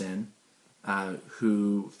Christensen,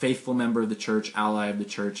 who faithful member of the church, ally of the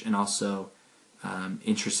church, and also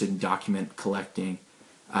interested in document collecting,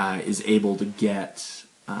 is able to get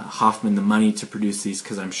Hoffman the money to produce these,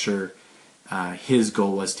 because I'm sure his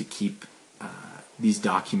goal was to keep these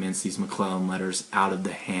documents, these McClellan letters, out of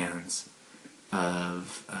the hands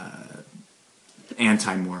of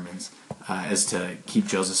anti-Mormons, as to keep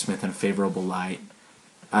Joseph Smith in a favorable light.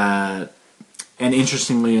 And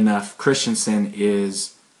interestingly enough, Christensen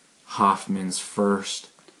is Hoffman's first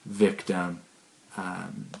victim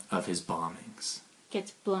of his bombings.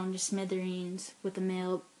 Gets blown to smithereens with a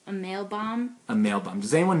mail bomb. A mail bomb.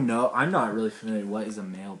 Does anyone know? I'm not really familiar. What is a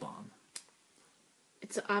mail bomb?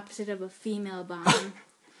 It's the opposite of a female bomb.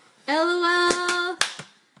 LOL.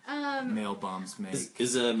 Mail bombs make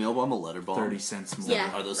Is a mail bomb a letter bomb? 30 cents more.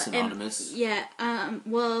 Yeah. Are those and- synonymous?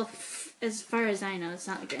 Well, as far as I know, it's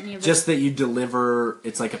not like any of Just that you deliver,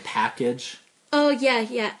 it's like a package. Oh,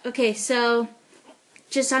 yeah. Okay, so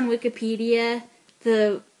just on Wikipedia,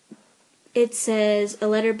 it says a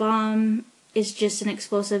letter bomb is just an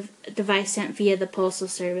explosive device sent via the postal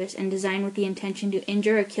service and designed with the intention to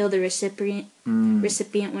injure or kill the recipient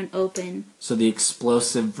when open. So the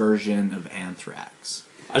explosive version of anthrax.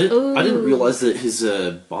 I didn't Ooh. realize that his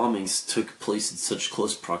bombings took place in such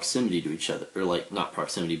close proximity to each other, or like not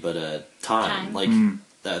proximity, but time. Time. Like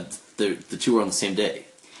the two were on the same day.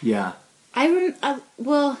 Yeah.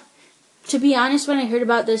 Well, to be honest, when I heard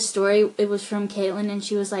about this story, it was from Caitlin, and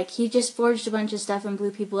she was like, he just forged a bunch of stuff and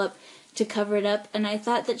blew people up to cover it up, and I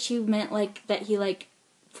thought that she meant like that he like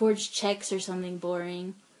forged checks or something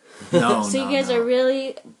boring. No, So you guys are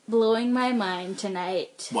really blowing my mind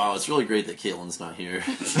tonight. Wow, it's really great that Caitlin's not here.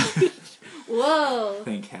 Whoa.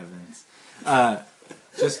 Thank heavens.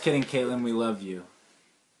 Just kidding, Caitlin. We love you,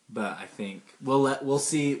 but I think we'll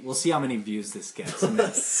see how many views this gets. And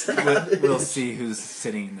then we'll see who's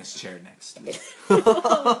sitting in this chair next to me.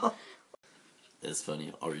 It's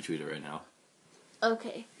funny. I'll retweet it right now.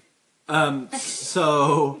 Okay.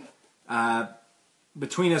 So,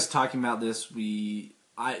 between us talking about this,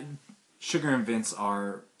 Sugar and Vince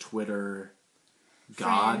are Twitter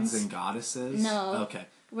gods Friends. and goddesses. No. Okay.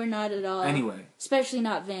 We're not at all. Anyway, Especially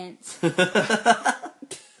not Vince.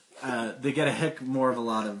 they get a heck more of a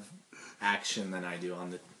lot of action than I do on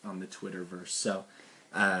the Twitterverse. So,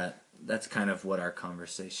 that's kind of what our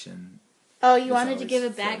conversation. Oh, you It's wanted to always give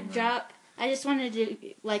a floating around. backdrop? I just wanted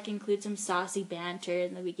to include some saucy banter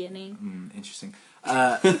in the beginning. Interesting.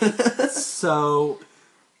 So,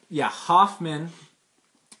 yeah, Hoffman.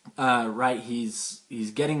 Right, he's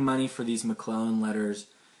getting money for these McClellan letters.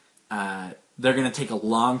 They're going to take a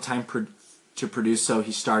long time to produce, so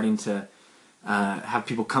he's starting to have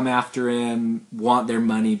people come after him, want their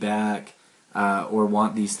money back, or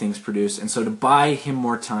want these things produced. And so to buy him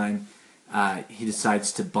more time, he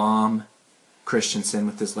decides to bomb Christensen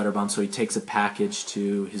with this letter bomb. So he takes a package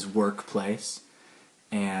to his workplace.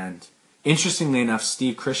 And interestingly enough,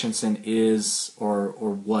 Steve Christensen is or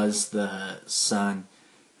was the son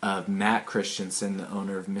of Matt Christensen, the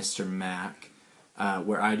owner of Mr. Mac,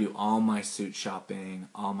 where I do all my suit shopping,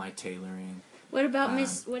 all my tailoring. What about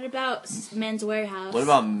Men's Warehouse? What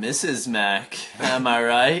about Mrs. Mac? Am I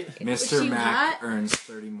right? Mr. she Mac hot? earns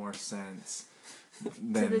 30 more cents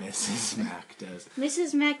than Mrs. Mac does.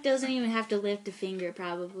 Mrs. Mac doesn't even have to lift a finger,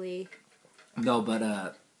 probably. No, but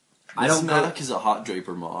I Mrs. don't know. Mac is a hot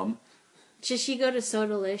draper mom. Should she go to So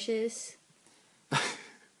Delicious?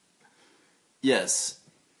 Yes.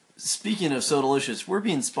 Speaking of So Delicious, we're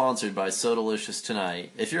being sponsored by So Delicious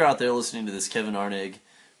tonight. If you're out there listening to this, Kevin Arnig,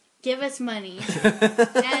 Give us money.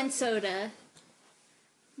 And soda.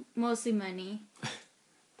 Mostly money.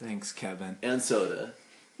 Thanks, Kevin. and soda.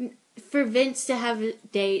 For Vince to have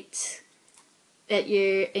dates in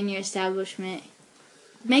your establishment.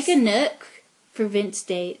 Make a nook for Vince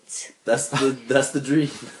dates. That's the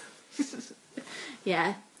dream.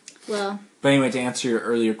 Yeah. Well, But anyway, to answer your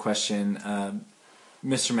earlier question,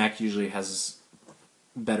 Mr. Mac usually has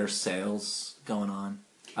better sales going on.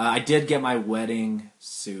 I did get my wedding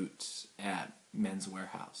suit at Men's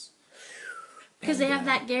Warehouse. because they have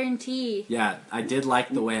that guarantee. Yeah, I did like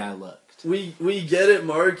the way I looked. We get it,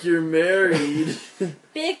 Mark. You're married.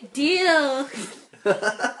 Big deal.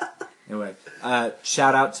 Anyway,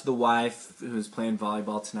 shout out to the wife who's playing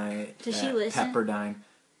volleyball tonight. Does she at listen? Pepperdine.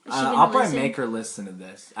 Is she gonna I'll probably listen? make her listen to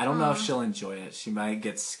this. I don't know if Aw. she'll enjoy it. She might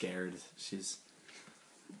get scared. She's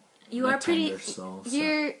You a are pretty. tender soul,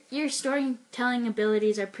 so. Your storytelling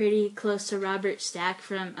abilities are pretty close to Robert Stack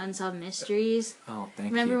from Unsolved Mysteries. Oh, thank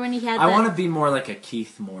Remember you. when he had I that- want to be more like a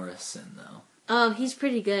Keith Morrison, though. Oh, he's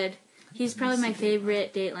pretty good. He's probably my He's a good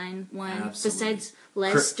favorite Dateline one, Absolutely. besides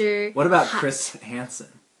Lester. What about Ha- Chris Hansen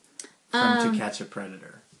from To Catch a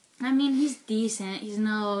Predator? I mean, he's decent. He's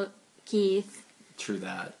no Keith. True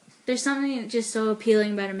that. There's something just so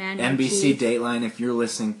appealing about a man named NBC Keith. Dateline, if you're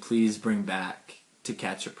listening, please bring back To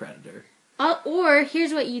Catch a Predator. Or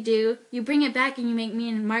here's what you do: you bring it back and you make me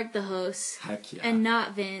and Mark the hosts, Heck yeah. and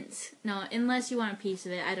not Vince. No, unless you want a piece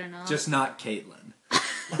of it. I don't know. Just not Caitlin.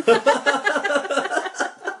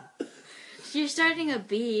 You're starting a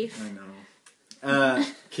beef I know.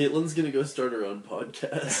 Caitlin's gonna go start her own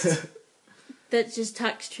podcast. that just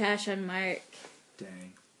talks trash on Mark.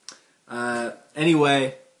 Dang.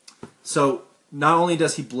 Anyway, so not only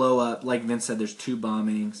does he blow up, like Vince said, there's 2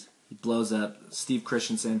 bombings. He blows up Steve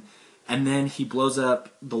Christensen, and then he blows up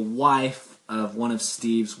the wife of one of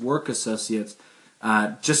Steve's work associates,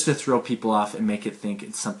 just to throw people off and make it think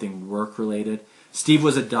it's something work-related. Steve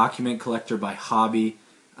was a document collector by hobby,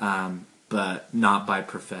 but not by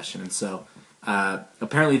profession. And so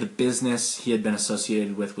apparently the business he had been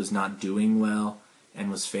associated with was not doing well and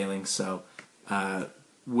was failing. So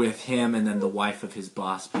with him and then the wife of his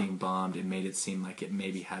boss being bombed, it made it seem like it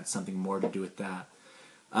maybe had something more to do with that.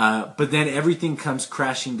 But then everything comes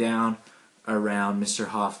crashing down around Mr.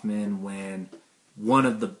 Hoffman when one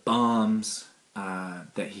of the bombs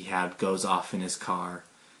that he had goes off in his car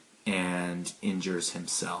and injures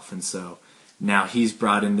himself. And so now he's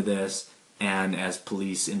brought into this, and as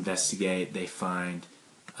police investigate, they find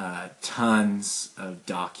tons of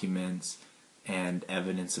documents and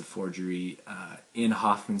evidence of forgery in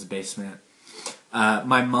Hoffman's basement.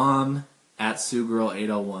 My mom at Sue Girl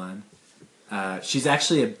 801, she's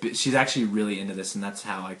actually really into this, and that's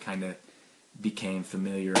how I kind of became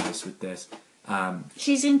familiarized with this.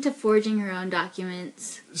 She's into forging her own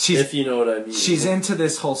documents. If you know what I mean. She's into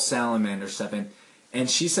this whole salamander stuff, and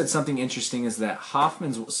she said something interesting is that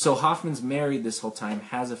Hoffman's married this whole time,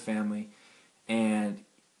 has a family, and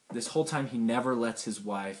this whole time he never lets his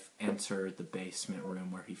wife enter the basement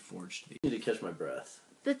room where he forged these. I need to catch my breath.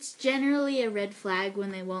 That's generally a red flag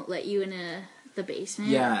when they won't let you in the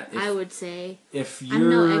basement. Yeah, I would say. If I'm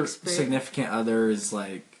no your expert. significant other is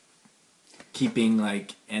like keeping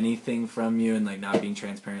like anything from you and like not being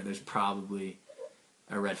transparent, there's probably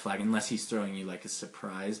a red flag unless he's throwing you like a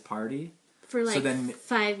surprise party. For So like then-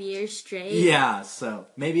 5 years straight. Yeah, so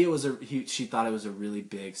maybe it was she thought it was a really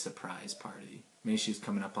big surprise party. Maybe she was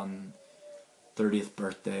coming up on 30th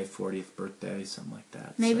birthday, 40th birthday, something like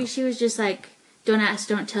that. Maybe so. she was just like, don't ask,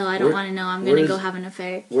 don't tell, I don't Where- want to know, I'm where going to is- go have an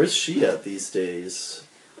affair. Where's she at these days?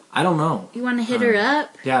 I don't know. You want to hit her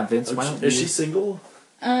up? Yeah, Vince, why don't Is you... she single?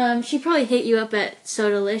 She probably hit you up at So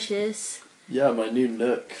Delicious. Yeah, my new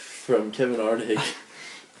Nook from Kevin Arnig.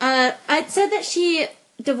 I said that she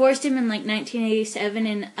divorced him in like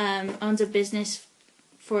 1987 and owns a business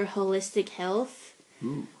for holistic health,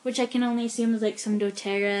 which I can only assume is like some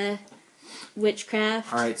doTERRA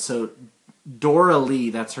witchcraft. All right, so Dora Lee,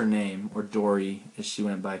 that's her name, or Dory, as she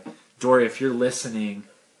went by. Dory, if you're listening,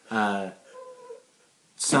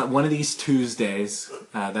 so one of these Tuesdays,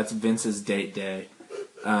 that's Vince's date day,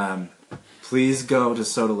 please go to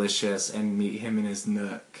So Delicious and meet him in his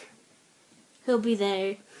Nook. He'll be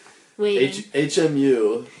there waiting.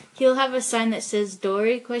 HMU. He'll have a sign that says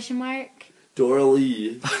Dory ? Dora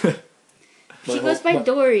Lee. She goes by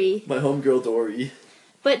Dory. My homegirl Dory.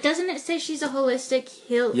 But doesn't it say she's a holistic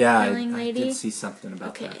Yeah, healing I lady? did see something about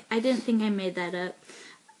Okay, that. I didn't think I made that up.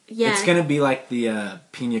 Yeah. It's gonna be like the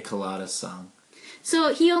Pina Colada song.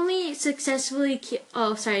 So he only successfully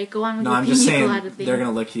oh, sorry, go on with No, the I'm pina just saying colada thing. they're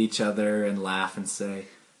gonna look at each other and laugh and say,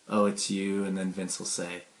 "Oh, it's you," and then Vince will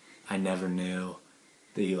say, "I never knew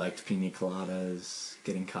that you liked pina coladas,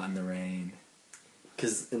 getting caught in the rain."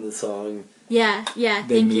 Because in the song, Yeah, They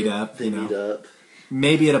thank meet you. up, they you know. meet up.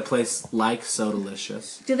 Maybe at a place like So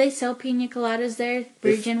Delicious. Do they sell pina coladas there?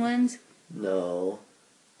 Virgin ones? No.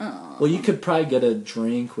 Oh. Well, you could probably get a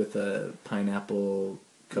drink with a pineapple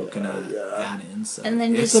coconut Yeah. add-in. So And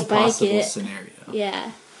then it's just a spike possible it. scenario.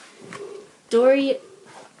 Yeah. Dory,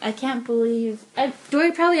 I can't believe...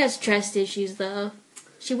 Dory probably has trust issues, though.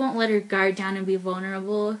 She won't let her guard down and be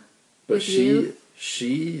vulnerable But with you.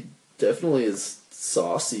 she definitely is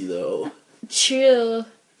saucy, though. True.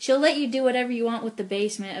 She'll let you do whatever you want with the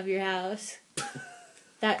basement of your house.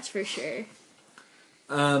 That's for sure.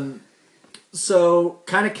 So,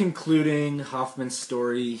 kind of concluding Hoffman's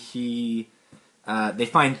story, they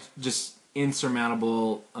find just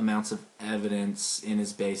insurmountable amounts of evidence in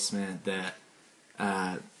his basement that,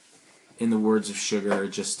 in the words of Sugar,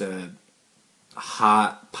 just a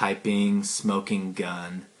hot, piping, smoking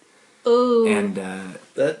gun. Ooh. And,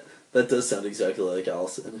 That does sound exactly like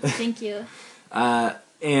Allison. Thank you.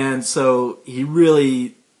 and so he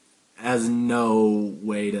really has no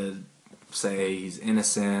way to say he's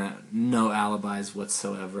innocent, no alibis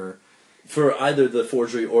whatsoever. For either the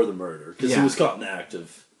forgery or the murder. Because he Yeah. was caught in the act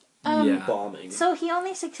of Yeah. bombing. So he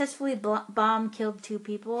only successfully killed 2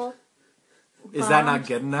 people? Is that not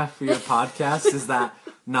good enough for your podcast? Is that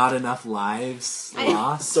not enough lives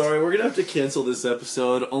lost? Sorry, we're gonna have to cancel this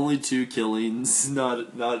episode. Only 2 killings, not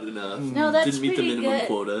enough. No, that's Didn't meet the pretty minimum good.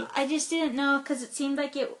 quota. I just didn't know, because it seemed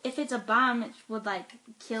like if it's a bomb, it would, like,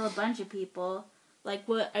 kill a bunch of people. Like,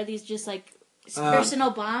 what, are these just, like,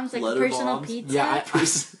 personal bombs? Like, letter personal bombs? pizza? Yeah,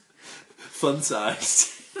 Fun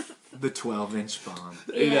sized. the 12-inch bomb.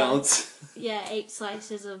 8 Yeah. ounce. Yeah, 8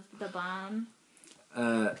 slices of the bomb.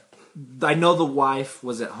 I know the wife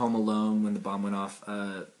was at home alone when the bomb went off.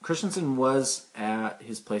 Christensen was at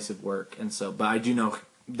his place of work, but I do know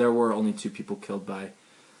there were only 2 people killed by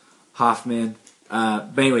Hoffman.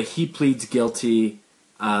 But anyway, he pleads guilty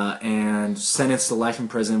and sentenced to life in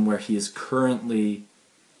prison, where he is currently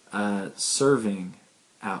serving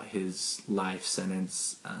out his life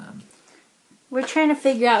sentence. We're trying to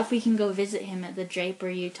figure out if we can go visit him at the Draper,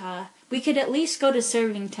 Utah. We could at least go to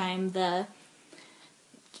Serving Time, the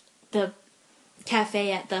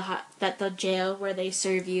cafe at the jail where they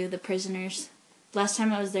serve you, the prisoners. Last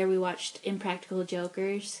time I was there, we watched Impractical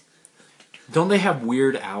Jokers. Don't they have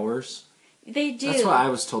weird hours? They do. That's what I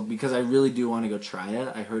was told, because I really do want to go try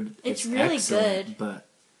it. I heard It's it's really excellent, good. But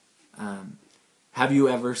have you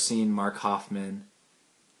ever seen Mark Hoffman?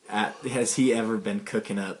 Has he ever been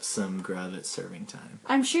cooking up some grub at Serving Time?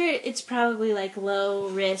 I'm sure it's probably like low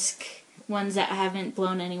risk ones that haven't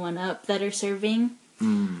blown anyone up that are serving.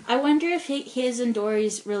 I wonder if his and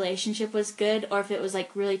Dory's relationship was good, or if it was like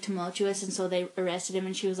really tumultuous, and so they arrested him,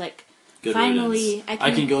 and she was like, Good "Finally, riddance. I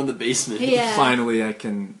can go in the basement. Yeah. Finally, I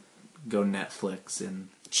can go Netflix and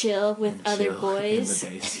chill with other chill boys." in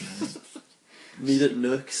the basement. Meet at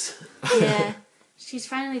Nooks. Yeah. She's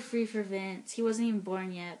finally free for Vince. He wasn't even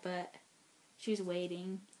born yet, but she's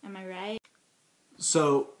waiting. Am I right?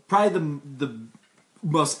 So probably the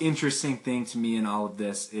most interesting thing to me in all of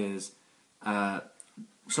this is,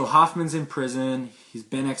 so Hoffman's in prison. He's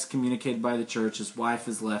been excommunicated by the church. His wife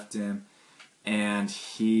has left him, and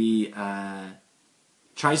he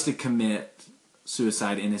tries to commit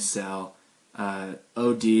suicide in his cell.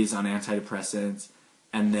 ODs on antidepressants,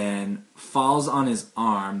 and then falls on his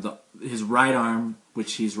arm, his right arm,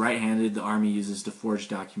 which he's right-handed. The army uses to forge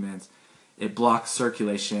documents. It blocks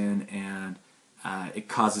circulation, and it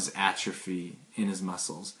causes atrophy in his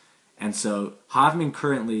muscles. And so Hoffman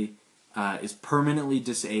currently is permanently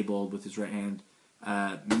disabled with his right hand,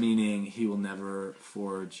 meaning he will never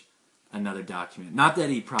forge another document. Not that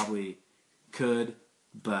he probably could,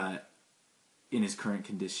 but in his current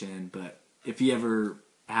condition, but if he ever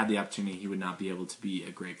had the opportunity, he would not be able to be a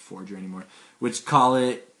great forger anymore. Which, call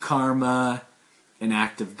it karma, an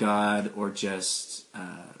act of God, or just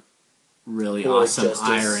really Or awesome justice.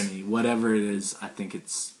 irony. Whatever it is, I think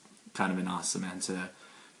it's kind of an awesome end to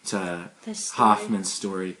The story. Hoffman's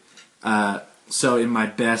story. So in my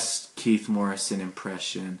best Keith Morrison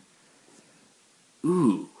impression,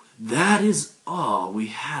 ooh, that is all we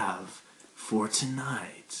have for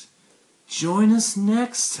tonight. Join us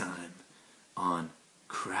next time on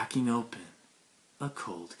Cracking Open a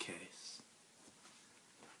Cold Case.